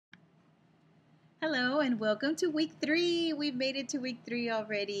Hello and welcome to week 3. We've made it to week 3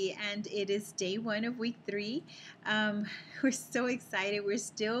 already, and it is day 1 of week 3. Um, we're so excited. We're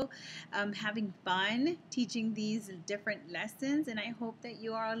still having fun teaching these different lessons, and I hope that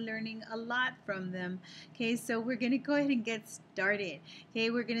you are all learning a lot from them. Okay, so we're going to go ahead and get started.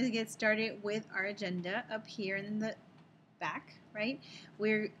 Okay, we're going to get started with our agenda up here in the back, right?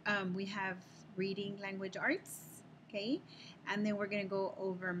 We have reading language arts, okay, and then we're going to go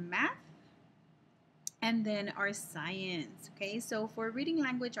over math and then our science. Okay, so for reading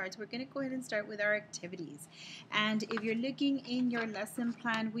language arts, we're going to go ahead and start with our activities. And if you're looking in your lesson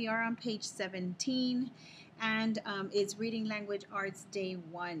plan, we are on page 17, and it's reading language arts day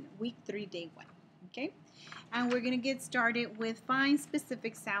 1, week 3, day 1. Okay, and we're going to get started with find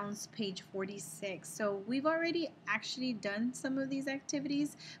specific sounds, page 46. So we've already actually done some of these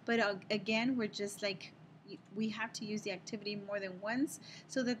activities, but again, we're just like we have to use the activity more than once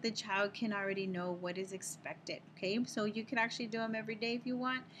so that the child can already know what is expected. Okay, so you can actually do them every day if you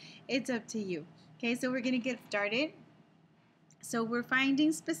want. It's up to you. Okay, so we're going to get started. So we're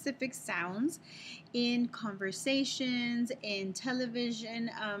finding specific sounds in conversations, in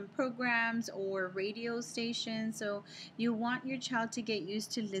television programs or radio stations. So you want your child to get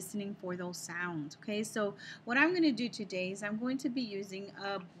used to listening for those sounds. Okay, so what I'm going to do today is I'm going to be using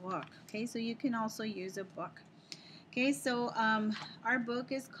a book. Okay, so you can also use a book. Okay, so our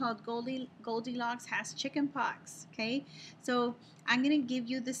book is called Goldilocks Has Chicken Pox. Okay, so I'm going to give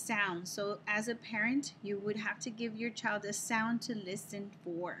you the sound. So as a parent, you would have to give your child a sound to listen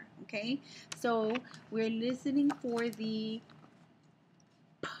for. Okay, so we're listening for the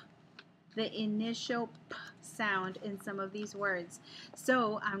initial P sound in some of these words.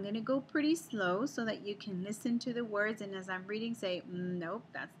 So I'm going to go pretty slow so that you can listen to the words, and as I'm reading say, nope,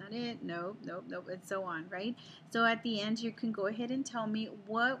 that's not it, nope, nope, nope, and so on, right? So at the end you can go ahead and tell me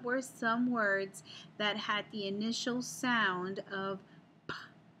what were some words that had the initial sound of P.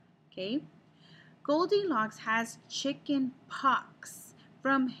 Okay? Goldilocks has chicken pox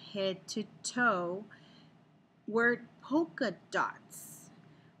from head to toe. Word polka dots.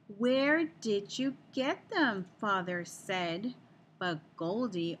 Where did you get them? Father said, but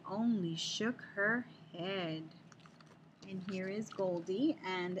Goldie only shook her head. And here is Goldie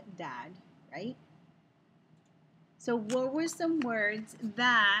and Dad, right? So what were some words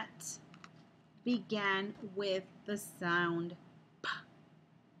that began with the sound P?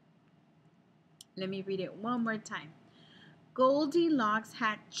 Let me read it one more time. Goldilocks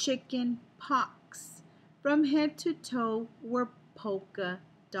had chicken pox. From head to toe were polka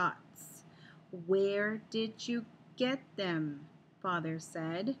dots. Where did you get them? Father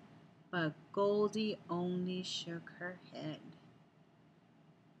said, but Goldie only shook her head.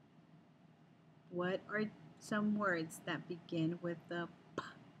 What are some words that begin with the P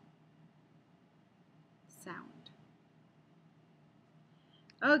sound?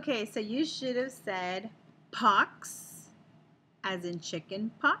 Okay, so you should have said pox, as in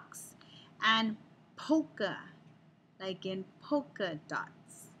chicken pox, and polka, like in polka dots.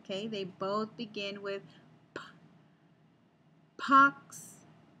 Okay, they both begin with P. Pox,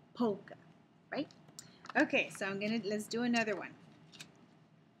 polka, right? Okay, so let's do another one.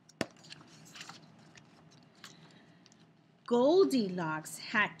 Goldilocks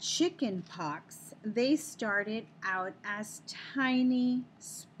had chicken pox. They started out as tiny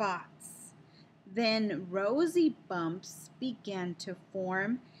spots. Then rosy bumps began to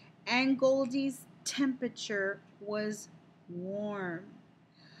form, and Goldie's temperature was warm.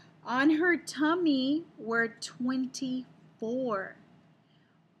 On her tummy were 24.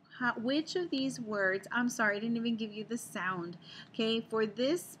 Which of these words, I'm sorry, I didn't even give you the sound. Okay, for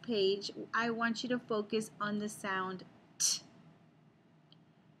this page, I want you to focus on the sound T.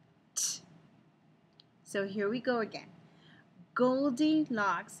 T. So here we go again.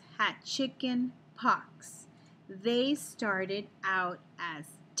 Goldilocks had chicken pox. They started out as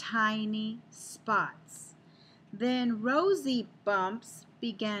tiny spots. Then rosy bumps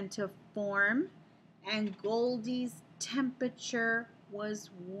began to form, and Goldie's temperature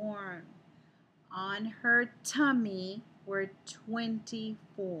was warm. On her tummy were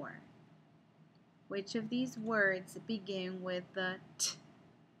 24. Which of these words begin with the T?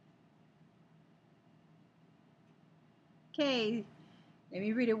 Okay, let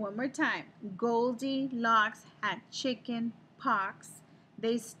me read it one more time. Goldilocks had chicken pox.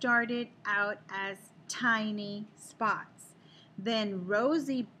 They started out as tiny spots. Then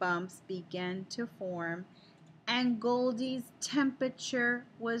rosy bumps began to form, and Goldie's temperature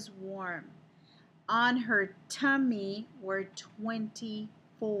was warm. On her tummy were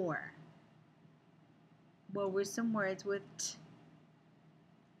 24. What were some words with T?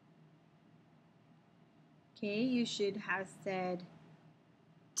 Okay, you should have said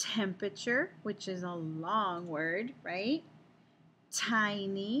temperature, which is a long word, right?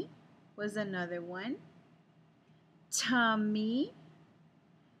 Tiny was another one. Tummy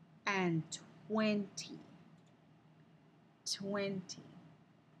and 20. 20.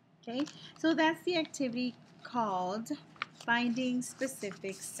 Okay, so that's the activity called finding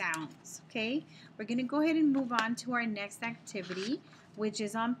specific sounds. Okay, we're going to go ahead and move on to our next activity, which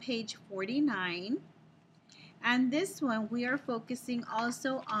is on page 49. And this one, we are focusing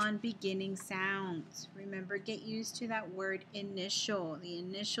also on beginning sounds. Remember, get used to that word initial. The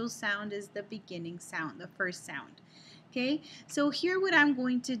initial sound is the beginning sound, the first sound. Okay, so here what I'm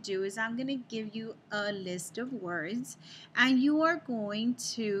going to do is I'm going to give you a list of words, and you are going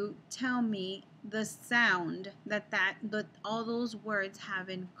to tell me the sound that all those words have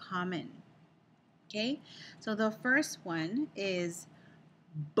in common. Okay, so the first one is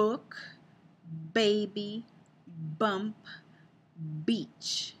book, baby, bump,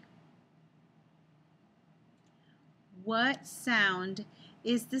 beach. What sound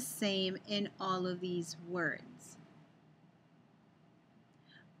is the same in all of these words?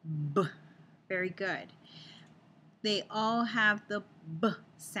 B. Very good. They all have the B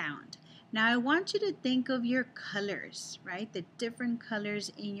sound. Now I want you to think of your colors, right? The different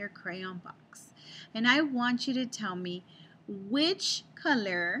colors in your crayon box. And I want you to tell me which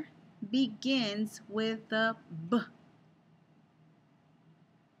color begins with the B.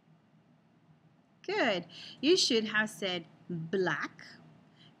 Good. You should have said black.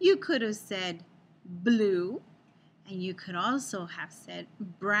 You could have said blue. And you could also have said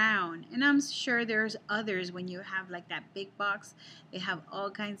brown. And I'm sure there's others when you have like that big box. They have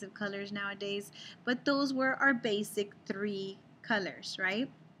all kinds of colors nowadays. But those were our basic 3 colors, right?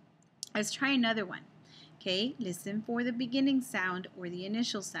 Let's try another one. Okay, listen for the beginning sound or the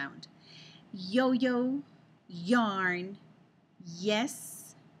initial sound. Yo-yo, yarn,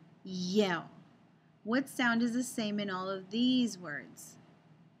 yes, yell. What sound is the same in all of these words?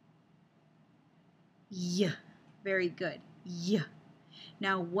 Y. Very good. Y.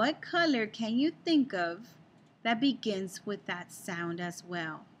 Now, what color can you think of that begins with that sound as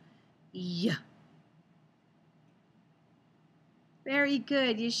well? Y. Very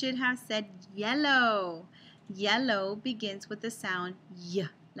good. You should have said yellow. Yellow begins with the sound Y,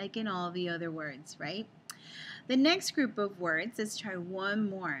 like in all the other words, right? The next group of words, let's try one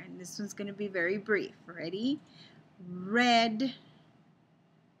more. And this one's going to be very brief. Ready? Red,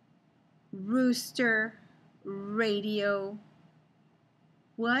 rooster, radio.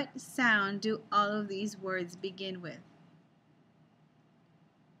 What sound do all of these words begin with?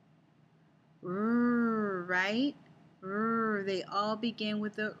 R, right? R, they all begin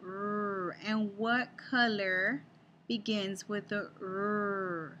with the R. And what color begins with the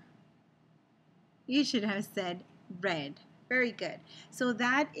R? You should have said red. Very good. So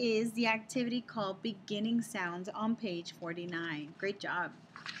that is the activity called beginning sounds on page 49. Great job.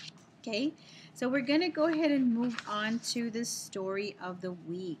 Okay, so we're going to go ahead and move on to the story of the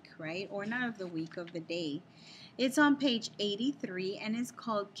week, right? Or not of the week, of the day. It's on page 83 and it's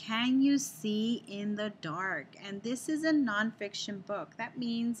called Can You See in the Dark? And this is a nonfiction book. That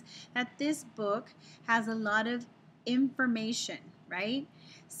means that this book has a lot of information, right?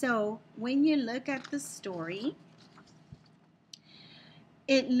 So when you look at the story,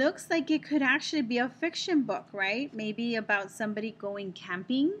 it looks like it could actually be a fiction book, right? Maybe about somebody going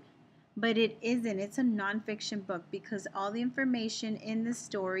camping. But it isn't. It's a nonfiction book because all the information in the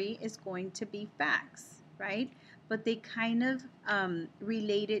story is going to be facts, right? But they kind of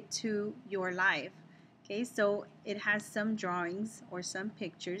relate it to your life. Okay, so it has some drawings or some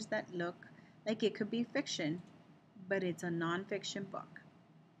pictures that look like it could be fiction, but it's a nonfiction book.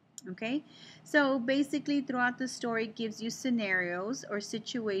 Okay, so basically throughout the story it gives you scenarios or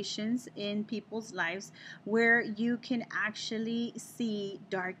situations in people's lives where you can actually see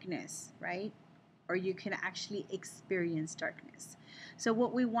darkness, right? Or you can actually experience darkness. So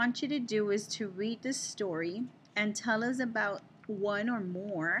what we want you to do is to read the story and tell us about one or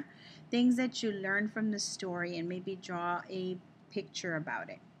more things that you learned from the story and maybe draw a picture about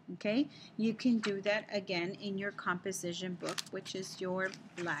it. Okay, you can do that again in your composition book, which is your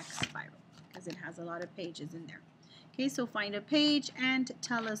black spiral, because it has a lot of pages in there. Okay, so find a page and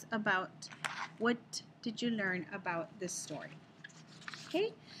tell us about what did you learn about this story.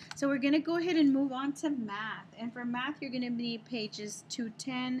 Okay, so we're going to go ahead and move on to math. And for math, you're going to need pages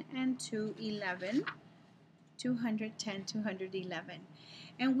 210 and 211. 210, 211.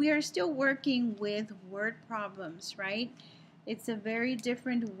 And we are still working with word problems, right? It's a very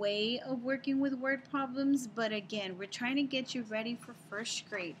different way of working with word problems, but again, we're trying to get you ready for first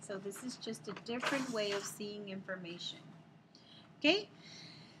grade. So this is just a different way of seeing information. Okay,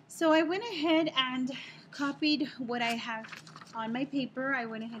 so I went ahead and copied what I have on my paper. I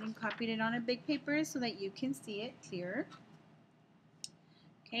went ahead and copied it on a big paper so that you can see it clear.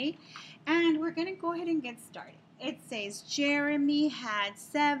 Okay, and we're going to go ahead and get started. It says Jeremy had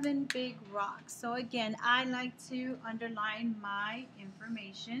 7 big rocks. So again, I like to underline my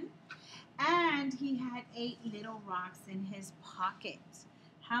information. And he had 8 little rocks in his pocket.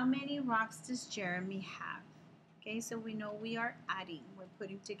 How many rocks does Jeremy have? Okay, so we know we are adding, we're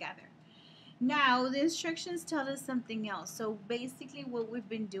putting together. Now, the instructions tell us something else. So basically what we've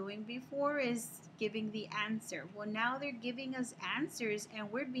been doing before is giving the answer. Well, now they're giving us answers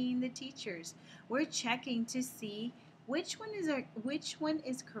and we're being the teachers. We're checking to see which one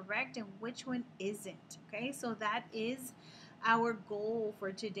is correct and which one isn't. Okay? So that is our goal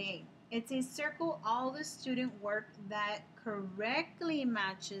for today. It says circle all the student work that correctly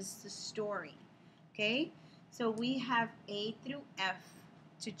matches the story. Okay? So we have A through F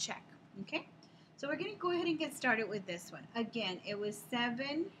to check. Okay, so we're going to go ahead and get started with this one. Again, it was 7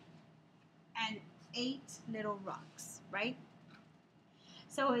 and 8 little rocks, right?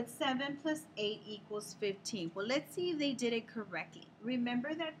 So it's 7 plus 8 equals 15. Well, let's see if they did it correctly.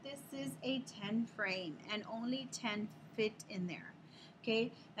 Remember that this is a 10 frame and only 10 fit in there.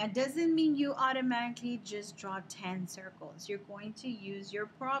 Okay, that doesn't mean you automatically just draw 10 circles. You're going to use your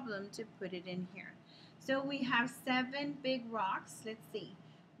problem to put it in here. So we have 7 big rocks. Let's see.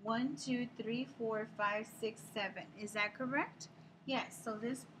 1, 2, 3, 4, 5, 6, 7. Is that correct? Yes, so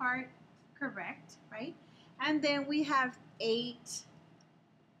this part correct, right? And then we have 8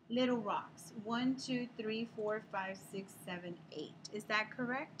 little rocks. 1, 2, 3, 4, 5, 6, 7, 8. Is that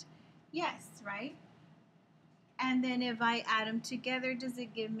correct? Yes, right? And then if I add them together, does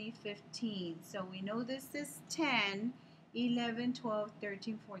it give me 15? So we know this is 10, 11, 12,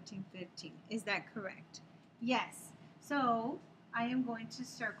 13, 14, 15. Is that correct? Yes. So I am going to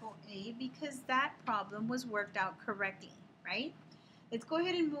circle A because that problem was worked out correctly, right? Let's go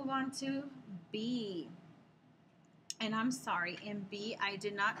ahead and move on to B. And I'm sorry, in B, I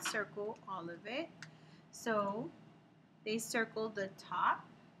did not circle all of it. So they circled the top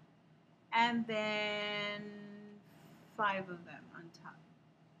and then 5 of them on top.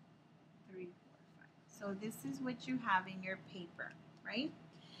 3, 4, 5. So this is what you have in your paper, right?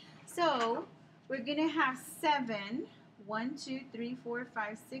 So we're going to have 7. 1, 2, 3, 4,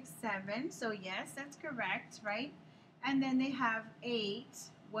 5, 6, 7. So yes, that's correct, right? And then they have 8.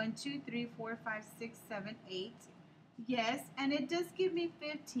 1, 2, 3, 4, 5, 6, 7, 8. Yes, and it does give me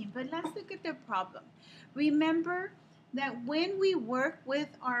 15. But let's look at the problem. Remember that when we work with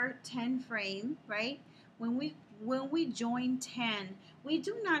our 10 frame, right? When we join 10, we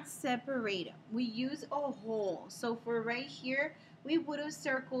do not separate them. We use a whole. So for right here, we would have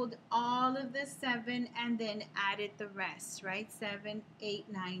circled all of the 7 and then added the rest, right? 7, 8,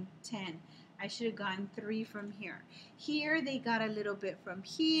 9, 10. I should have gone 3 from here. Here, they got a little bit from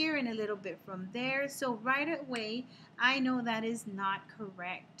here and a little bit from there. So right away, I know that is not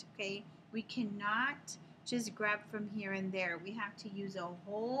correct, okay? We cannot just grab from here and there. We have to use a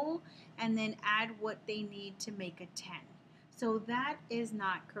whole and then add what they need to make a 10. So that is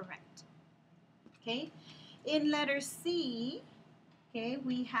not correct, okay? In letter C, okay,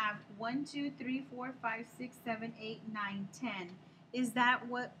 we have 1, 2, 3, 4, 5, 6, 7, 8, 9, 10. Is that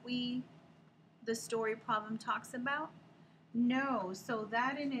what the story problem talks about? No, so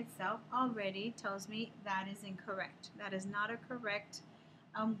that in itself already tells me that is incorrect. That is not a correct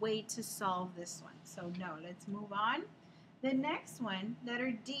way to solve this one. So no, let's move on. The next one,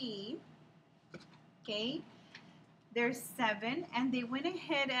 letter D, okay, there's 7 and they went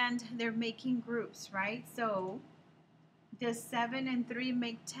ahead and they're making groups, right? So does 7 and 3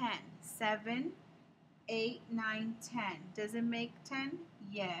 make 10? 7, 8, 9, 10. Does it make 10?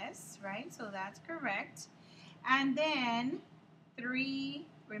 Yes, right? So that's correct. And then 3,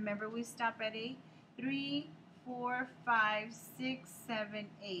 remember we stop at 8. 3, 4, 5, 6, 7,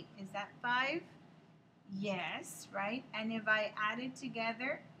 8. Is that 5? Yes, right? And if I add it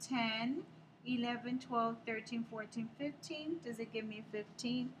together, 10, 11, 12, 13, 14, 15, does it give me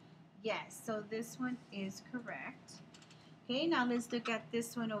 15? Yes, so this one is correct. Okay, now let's look at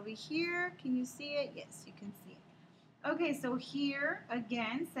this one over here. Can you see it? Yes, you can see it. Okay, so here,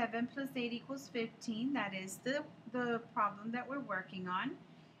 again, 7 plus 8 equals 15. That is the problem that we're working on.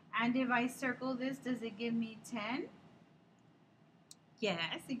 And if I circle this, does it give me 10? Yes,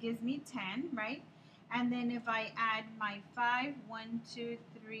 it gives me 10, right? And then if I add my 5, 1, 2,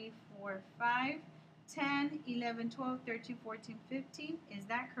 3, 4, 5, 10, 11, 12, 13, 14, 15. Is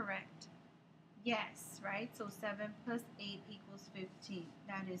that correct? Yes, right? So 7 plus 8 equals 15.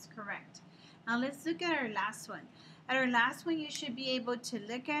 That is correct. Now let's look at our last one. At our last one, you should be able to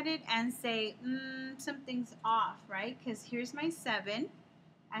look at it and say, something's off, right? Because here's my 7,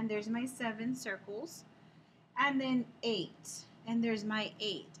 and there's my 7 circles, and then 8, and there's my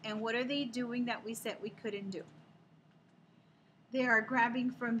 8. And what are they doing that we said we couldn't do? They are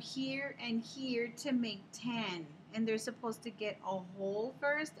grabbing from here and here to make 10. And they're supposed to get a whole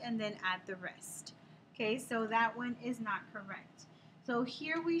first and then add the rest. Okay, so that one is not correct. So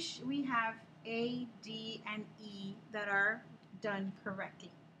here we have A, D, and E that are done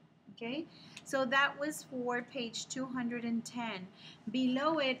correctly. Okay, so that was for page 210.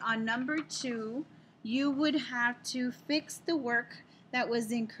 Below it on number 2, you would have to fix the work that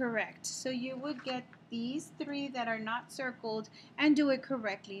was incorrect. So you would get these 3 that are not circled and do it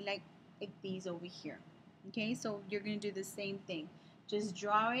correctly, like these over here. Okay, so you're going to do the same thing. Just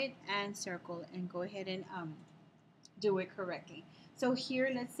draw it and circle and go ahead and do it correctly. So here,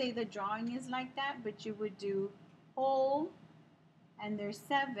 let's say the drawing is like that, but you would do whole, and there's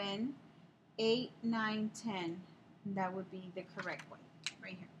 7, 8, 9, 10. That would be the correct one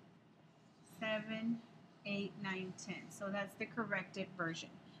right here. 7, 8, 9, 10. So that's the corrected version.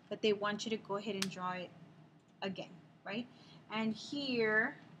 But they want you to go ahead and draw it again, right? And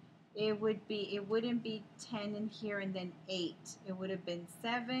here it wouldn't be 10 in here and then 8. It would have been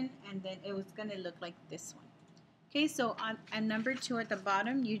 7, and then it was going to look like this one. Okay, so on number 2 at the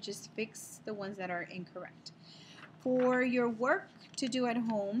bottom, you just fix the ones that are incorrect. For your work to do at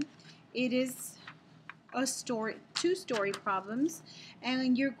home, it is two-story problems,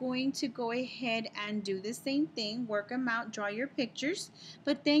 and you're going to go ahead and do the same thing, work them out, draw your pictures,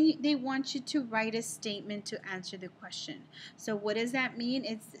 but then they want you to write a statement to answer the question. So what does that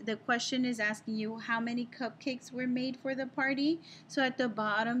mean? The question is asking you how many cupcakes were made for the party. So at the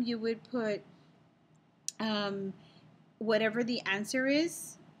bottom you would put whatever the answer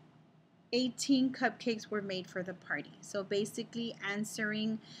is. 18 cupcakes were made for the party. So basically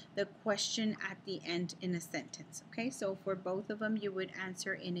answering the question at the end in a sentence. Okay, so for both of them you would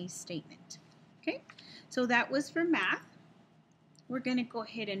answer in a statement. Okay, so that was for math. We're going to go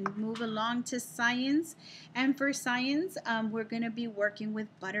ahead and move along to science. And for science, we're going to be working with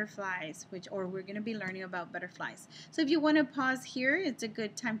butterflies, we're going to be learning about butterflies. So if you want to pause here, it's a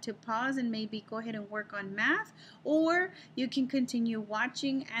good time to pause and maybe go ahead and work on math, or you can continue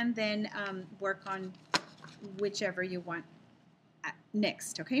watching and then work on whichever you want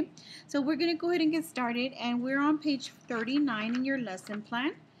next. Okay, so we're going to go ahead and get started, and we're on page 39 in your lesson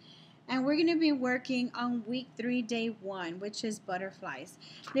plan. And we're going to be working on week 3, day 1, which is butterflies.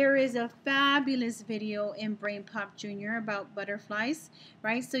 There is a fabulous video in Brain Pop Jr. about butterflies,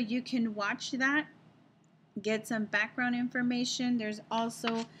 right? So you can watch that, get some background information. There's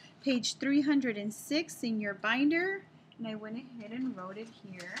also page 306 in your binder, and I went ahead and wrote it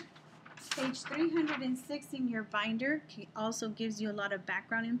here. Page 306 in your binder also gives you a lot of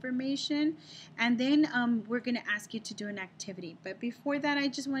background information. And then we're going to ask you to do an activity. But before that, I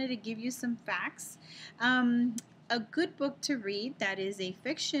just wanted to give you some facts. A good book to read that is a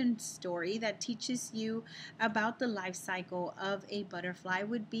fiction story that teaches you about the life cycle of a butterfly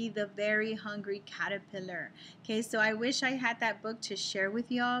would be The Very Hungry Caterpillar. Okay, so I wish I had that book to share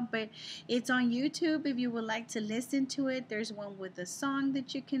with y'all, but it's on YouTube if you would like to listen to it. There's one with a song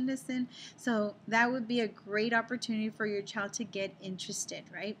that you can listen. So that would be a great opportunity for your child to get interested,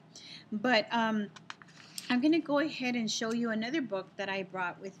 right? But I'm going to go ahead and show you another book that I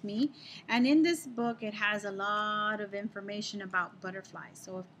brought with me. And in this book, it has a lot of information about butterflies.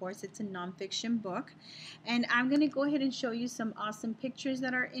 So, of course, it's a nonfiction book. And I'm going to go ahead and show you some awesome pictures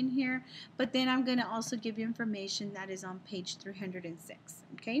that are in here. But then I'm going to also give you information that is on page 306.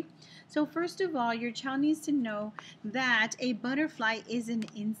 Okay? So, first of all, your child needs to know that a butterfly is an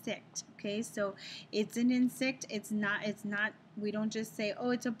insect. Okay? So, it's an insect. It's not we don't just say,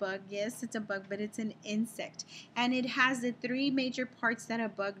 oh, it's a bug. Yes, it's a bug, but it's an insect. And it has the 3 major parts that a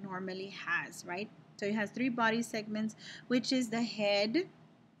bug normally has, right? So it has 3 body segments, which is the head,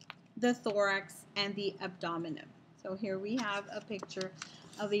 the thorax, and the abdomen. So here we have a picture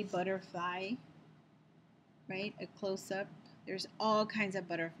of a butterfly, right? A close-up. There's all kinds of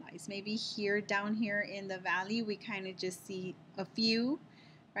butterflies. Maybe here, down here in the valley, we kind of just see a few,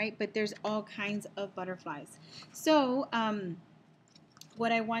 right? But there's all kinds of butterflies. So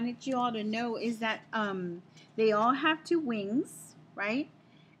what I wanted you all to know is that they all have 2 wings, right?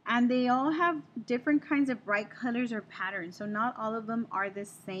 And they all have different kinds of bright colors or patterns. So not all of them are the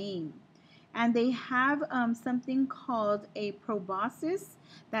same. And they have something called a proboscis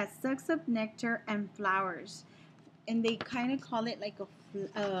that sucks up nectar and flowers. And they kind of call it like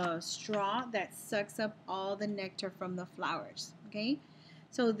a straw that sucks up all the nectar from the flowers. Okay,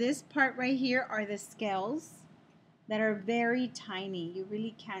 so this part right here are the scales that are very tiny. You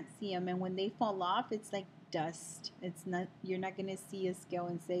really can't see them, and when they fall off, it's like dust. It's not, you're not gonna see a scale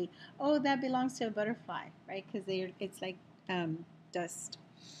and say, "Oh, that belongs to a butterfly," right? Because it's like dust.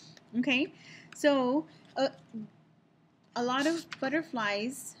 Okay, so uh, a lot of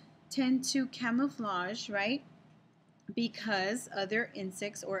butterflies tend to camouflage, right? Because other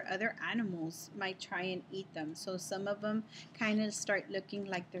insects or other animals might try and eat them. So some of them kind of start looking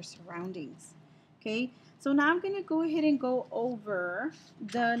like their surroundings. Okay, so now I'm going to go ahead and go over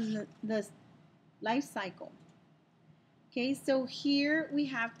the life cycle. Okay, so here we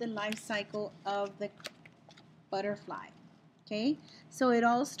have the life cycle of the butterfly. Okay, so it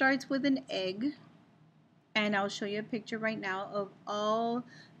all starts with an egg, and I'll show you a picture right now of all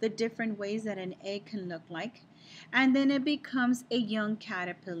the different ways that an egg can look like. And then it becomes a young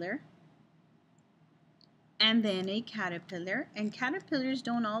caterpillar, and then a caterpillar. And caterpillars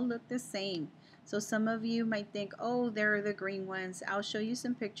don't all look the same. So some of you might think, oh, they're the green ones. I'll show you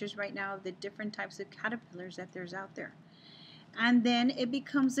some pictures right now of the different types of caterpillars that there's out there. And then it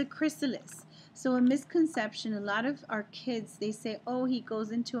becomes a chrysalis. So a misconception, a lot of our kids, they say, oh, he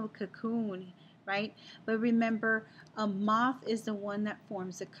goes into a cocoon, right? But remember, a moth is the one that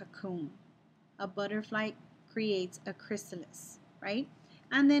forms a cocoon. A butterfly creates a chrysalis, right?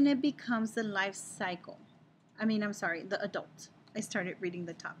 And then it becomes the life cycle. I'm sorry, the adult. I started reading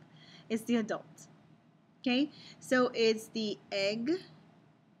the top. It's the adult. Okay, so it's the egg,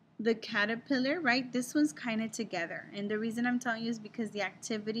 the caterpillar, right? This one's kind of together. And the reason I'm telling you is because the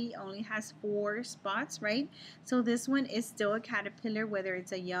activity only has 4 spots, right? So this one is still a caterpillar, whether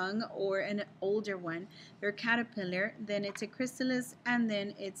it's a young or an older one. They're a caterpillar, then it's a chrysalis, and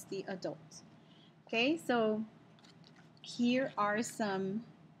then it's the adult. Okay, so here are some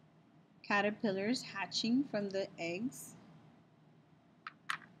caterpillars hatching from the eggs.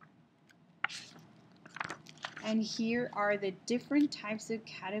 And here are the different types of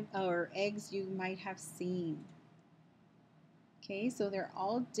eggs you might have seen. Okay, so they're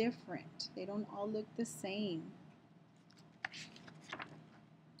all different. They don't all look the same.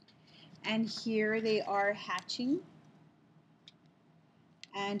 And here they are hatching.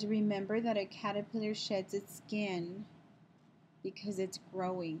 And remember that a caterpillar sheds its skin because it's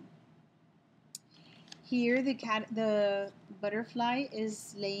growing. Here the butterfly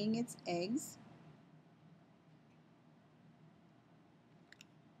is laying its eggs.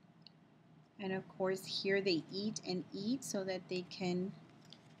 And of course here they eat and eat so that they can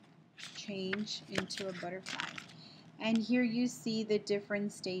change into a butterfly. And here you see the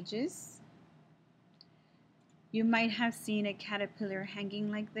different stages. You might have seen a caterpillar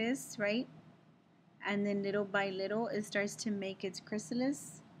hanging like this, right? And then little by little it starts to make its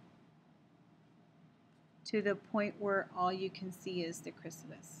chrysalis to the point where all you can see is the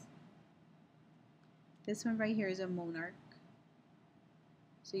chrysalis. This one right here is a monarch.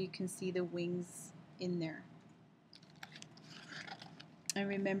 So you can see the wings in there. And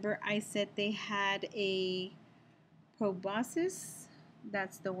remember I said they had a proboscis.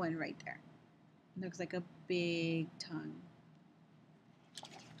 That's the one right there. Looks like a big tongue.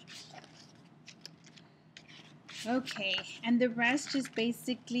 Okay, and the rest just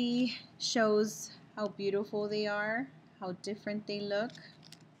basically shows how beautiful they are, how different they look.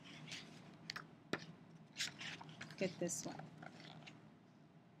 Get this one.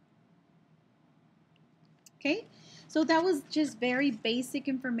 Okay, so that was just very basic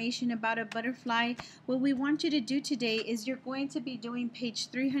information about a butterfly. What we want you to do today is you're going to be doing page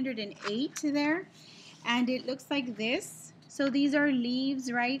 308 there, and it looks like this. So these are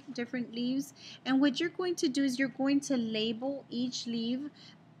leaves, right? Different leaves. And what you're going to do is you're going to label each leaf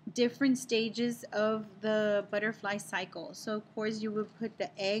different stages of the butterfly cycle. So of course you would put the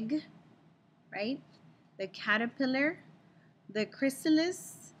egg, right? The caterpillar, the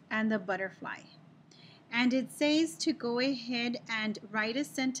chrysalis, and the butterfly. And it says to go ahead and write a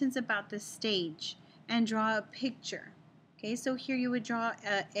sentence about the stage and draw a picture. Okay, so here you would draw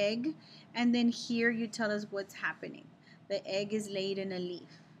an egg, and then here you tell us what's happening. The egg is laid in a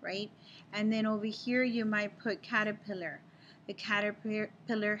leaf, right? And then over here you might put caterpillar. The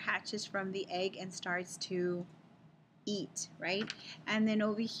caterpillar hatches from the egg and starts to eat, right? And then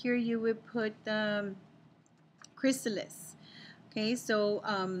over here you would put the chrysalis. Okay, so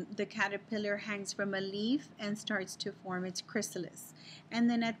the caterpillar hangs from a leaf and starts to form its chrysalis. And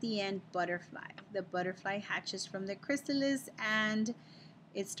then at the end, butterfly. The butterfly hatches from the chrysalis and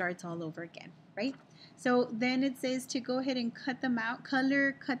it starts all over again, right? So then it says to go ahead and cut them out,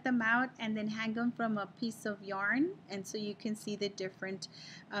 cut them out, and then hang them from a piece of yarn. And so you can see the different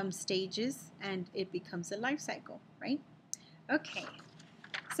stages, and it becomes a life cycle, right? Okay,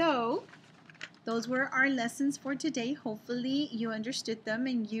 so those were our lessons for today. Hopefully you understood them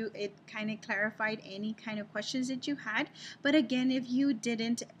and it kind of clarified any kind of questions that you had. But again, if you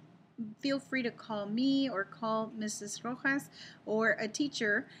didn't, feel free to call me or call Mrs. Rojas or a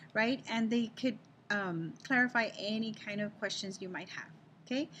teacher, right? And they could clarify any kind of questions you might have.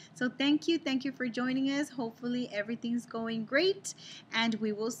 Okay, so thank you for joining us. Hopefully everything's going great, and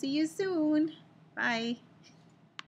we will see you soon. Bye.